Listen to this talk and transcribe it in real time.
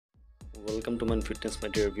Welcome to my fitness, my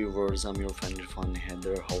dear viewers. I'm your friend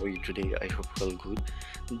Irfanhaidarpage. How are you today? I hope you're all good.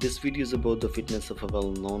 This video is about the fitness of a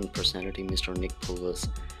well-known personality, Mr. Pulos.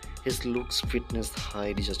 His looks, fitness,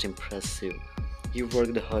 height is just impressive. He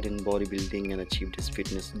worked hard in bodybuilding and achieved his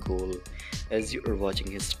fitness goal. As you are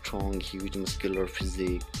watching his strong, huge, muscular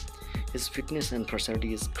physique, his fitness and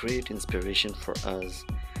personality is great inspiration for us.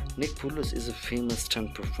 Pulos is a famous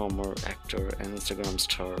stunt performer, actor, and Instagram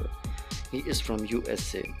star. He is from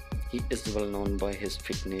USA. He is well known by his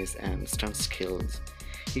fitness and stunt skills.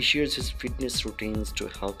 He shares his fitness routines to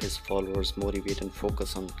help his followers motivate and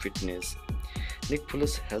focus on fitness.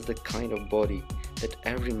 Pulos has the kind of body that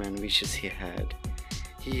every man wishes he had.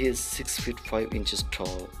 He is 6 feet 5 inches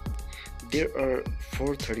tall. There are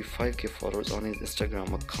 435k followers on his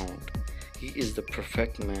Instagram account. He is the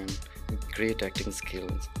perfect man with great acting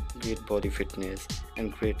skills, great body fitness,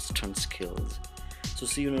 and great stunt skills. So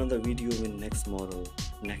see you in another video with next model,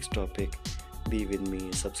 next topic. Be with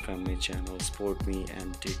me, subscribe my channel, support me,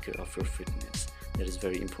 and take care of your fitness. That is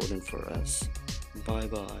very important for us. Bye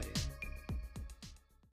bye.